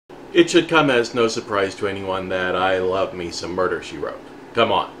It should come as no surprise to anyone that I love me some Murder, She Wrote.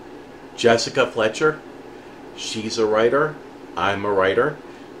 Come on. Jessica Fletcher? She's a writer. I'm a writer.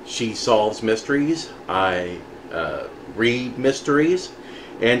 She solves mysteries. I read mysteries.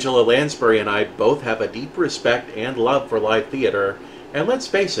 Angela Lansbury and I both have a deep respect and love for live theater. And let's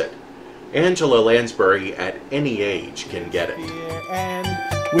face it, Angela Lansbury at any age can get it. And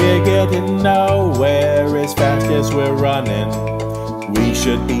we're getting nowhere as fast as we're running. We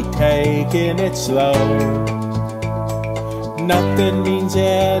should be taking it slow. Nothing means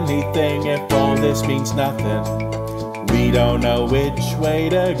anything if all this means nothing. We don't know which way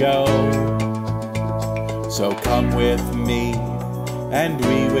to go. So come with me and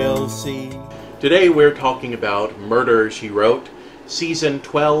we will see. Today we're talking about Murder, She Wrote, Season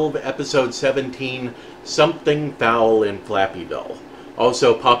 12, Episode 17, Something Foul in Flappieville,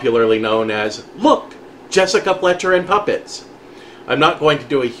 also popularly known as Look! Jessica Fletcher and Puppets. I'm not going to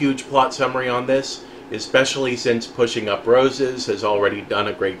do a huge plot summary on this, especially since Pushing Up Roses has already done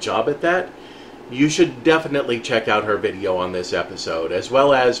a great job at that. You should definitely check out her video on this episode, as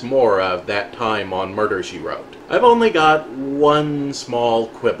well as more of that time on Murder, She Wrote. I've only got one small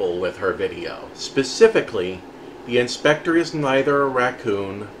quibble with her video. Specifically, the inspector is neither a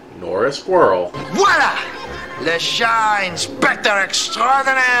raccoon nor a squirrel. Voila! Le chat inspector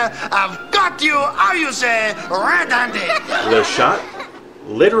extraordinaire, I've got you, how you say, red-handed. Le chat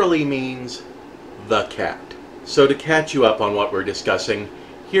literally means the cat. So to catch you up on what we're discussing,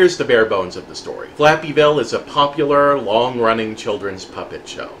 here's the bare bones of the story. Flappieville is a popular, long-running children's puppet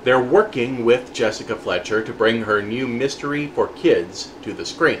show. They're working with Jessica Fletcher to bring her new mystery for kids to the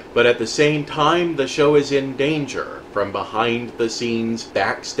screen. But at the same time, the show is in danger from behind-the-scenes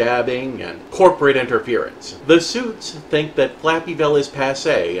backstabbing and corporate interference. The suits think that Flappieville is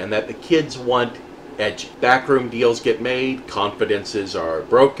passé and that the kids want edgy. Backroom deals get made, confidences are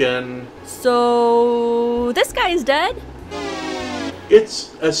broken. So this guy's dead?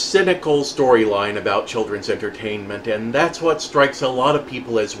 It's a cynical storyline about children's entertainment, and that's what strikes a lot of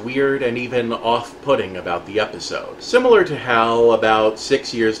people as weird and even off-putting about the episode. Similar to how, about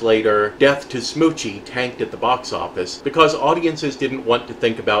 6 years later, Death to Smoochie tanked at the box office because audiences didn't want to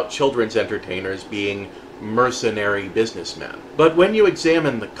think about children's entertainers being mercenary businessmen. But when you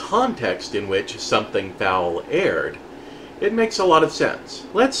examine the context in which Something Foul aired, it makes a lot of sense.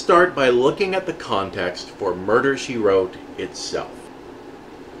 Let's start by looking at the context for Murder, She Wrote itself.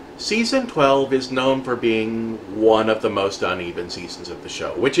 Season 12 is known for being one of the most uneven seasons of the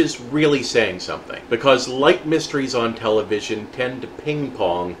show, which is really saying something, because light mysteries on television tend to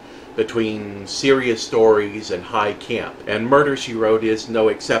ping-pong between serious stories and high camp, and Murder, She Wrote is no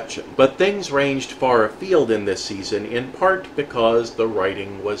exception. But things ranged far afield in this season, in part because the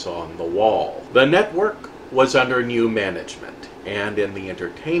writing was on the wall. The network was under new management, and in the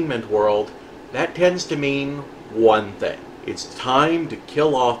entertainment world, that tends to mean one thing. It's time to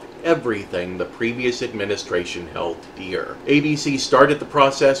kill off everything the previous administration held dear. ABC started the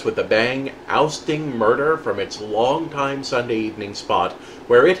process with a bang, ousting Murder from its longtime Sunday evening spot,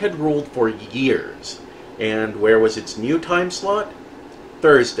 where it had ruled for years. And where was its new time slot?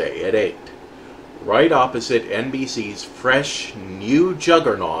 Thursday at 8. Right opposite NBC's fresh, new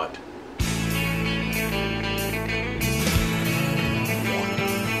juggernaut,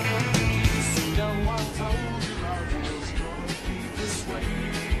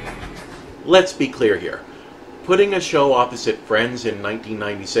 Let's be clear here. Putting a show opposite Friends in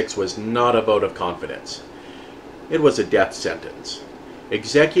 1996 was not a vote of confidence. It was a death sentence.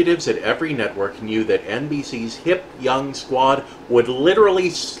 Executives at every network knew that NBC's hip young squad would literally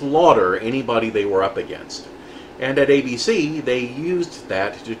slaughter anybody they were up against. And at ABC, they used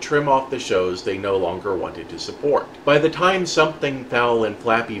that to trim off the shows they no longer wanted to support. By the time Something Foul in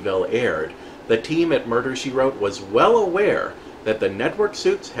Flappieville aired, the team at Murder, She Wrote was well aware that the network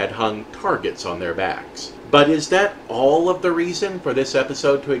suits had hung targets on their backs. But is that all of the reason for this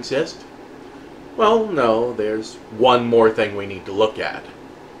episode to exist? Well, no, there's one more thing we need to look at.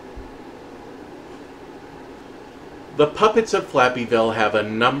 The puppets of Flappieville have a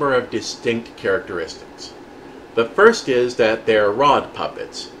number of distinct characteristics. The first is that they're rod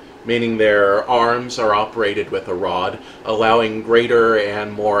puppets, meaning their arms are operated with a rod, allowing greater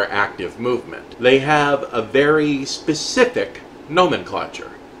and more active movement. They have a very specific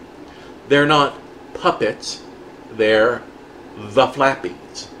nomenclature. They're not puppets, they're the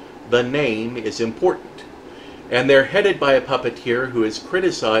Flappies. The name is important. And they're headed by a puppeteer who is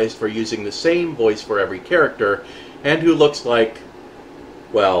criticized for using the same voice for every character, and who looks like,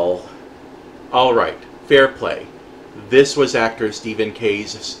 well, alright, fair play. This was actor Stephen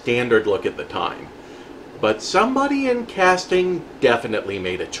Kay's standard look at the time. But somebody in casting definitely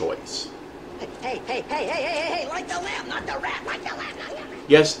made a choice. Hey, like the lamb, not the rat, like the lamb, not the rat.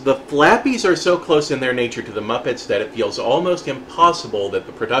 Yes, the Flappies are so close in their nature to the Muppets that it feels almost impossible that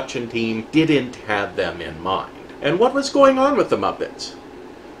the production team didn't have them in mind. And what was going on with the Muppets?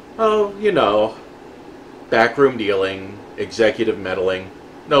 Oh, you know, backroom dealing, executive meddling,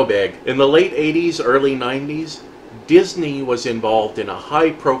 no big. In the late 80s, early 90s, Disney was involved in a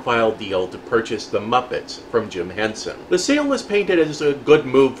high-profile deal to purchase the Muppets from Jim Henson. The sale was painted as a good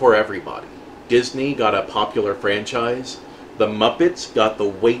move for everybody. Disney got a popular franchise, the Muppets got the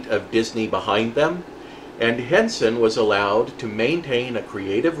weight of Disney behind them, and Henson was allowed to maintain a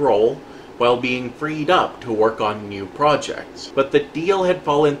creative role while being freed up to work on new projects. But the deal had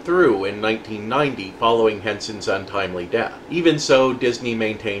fallen through in 1990 following Henson's untimely death. Even so, Disney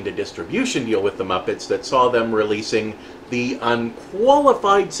maintained a distribution deal with the Muppets that saw them releasing the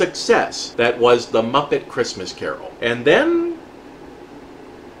unqualified success that was The Muppet Christmas Carol. And then,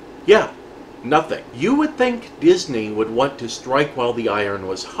 yeah, nothing. You would think Disney would want to strike while the iron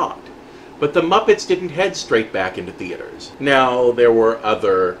was hot. But the Muppets didn't head straight back into theaters. Now, there were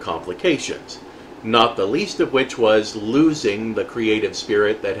other complications, not the least of which was losing the creative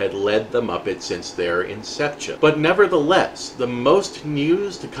spirit that had led the Muppets since their inception. But nevertheless, the most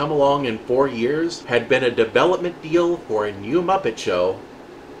news to come along in 4 years had been a development deal for a new Muppet show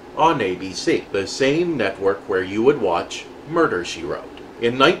on ABC, the same network where you would watch Murder, She Wrote.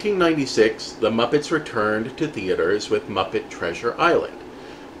 In 1996, the Muppets returned to theaters with Muppet Treasure Island,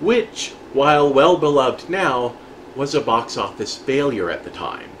 which, while well-beloved now, was a box office failure at the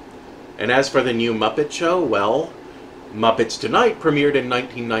time. And as for the new Muppet Show, well, Muppets Tonight premiered in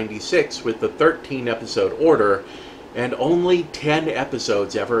 1996 with the 13-episode order, and only 10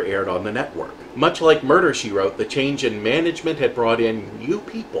 episodes ever aired on the network. Much like Murder, She Wrote, the change in management had brought in new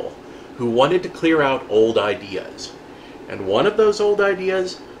people who wanted to clear out old ideas. And one of those old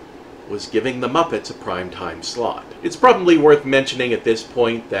ideas was giving the Muppets a primetime slot. It's probably worth mentioning at this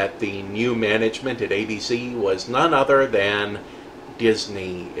point that the new management at ABC was none other than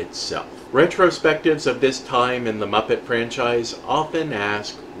Disney itself. Retrospectives of this time in the Muppet franchise often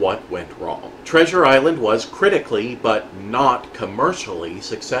ask what went wrong. Treasure Island was critically, but not commercially,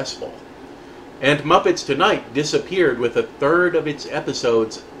 successful. And Muppets Tonight disappeared with a third of its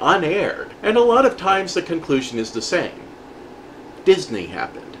episodes unaired. And a lot of times the conclusion is the same. Disney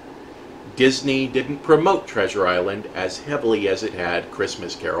happened. Disney didn't promote Treasure Island as heavily as it had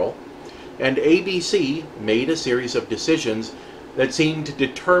Christmas Carol, and ABC made a series of decisions that seemed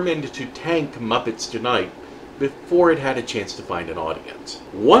determined to tank Muppets Tonight before it had a chance to find an audience.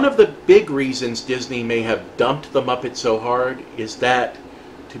 One of the big reasons Disney may have dumped the Muppets so hard is that,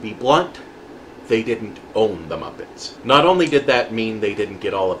 to be blunt, they didn't own the Muppets. Not only did that mean they didn't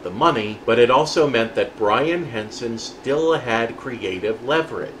get all of the money, but it also meant that Brian Henson still had creative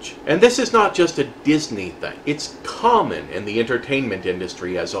leverage. And this is not just a Disney thing. It's common in the entertainment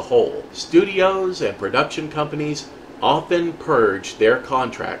industry as a whole. Studios and production companies often purge their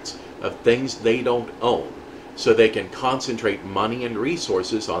contracts of things they don't own, so they can concentrate money and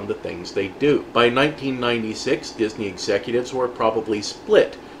resources on the things they do. By 1996, Disney executives were probably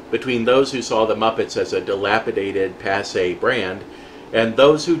split between those who saw the Muppets as a dilapidated, passé brand, and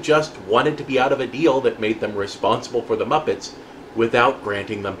those who just wanted to be out of a deal that made them responsible for the Muppets without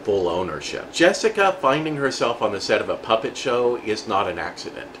granting them full ownership. Jessica finding herself on the set of a puppet show is not an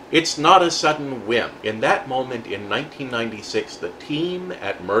accident. It's not a sudden whim. In that moment in 1996, the team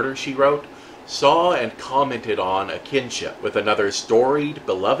at Murder, She Wrote saw and commented on a kinship with another storied,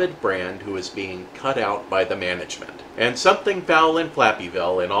 beloved brand who is being cut out by the management. And Something Foul in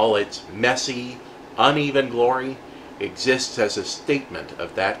Flappieville, in all its messy, uneven glory, exists as a statement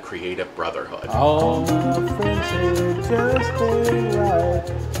of that creative brotherhood. All my friends say just ain't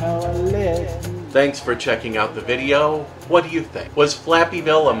right how I let you. Thanks for checking out the video. What do you think? Was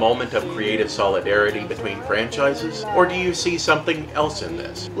Flappieville a moment of creative solidarity between franchises? Or do you see something else in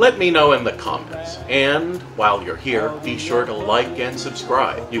this? Let me know in the comments. And while you're here, be sure to like and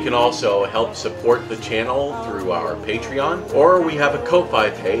subscribe. You can also help support the channel through our Patreon, or we have a Ko-Fi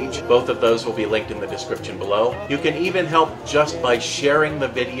page. Both of those will be linked in the description below. You can even help just by sharing the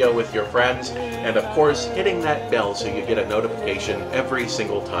video with your friends, and of course hitting that bell so you get a notification every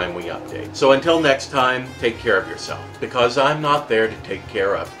single time we update. So until next time, take care of yourself, because I'm not there to take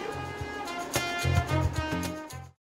care of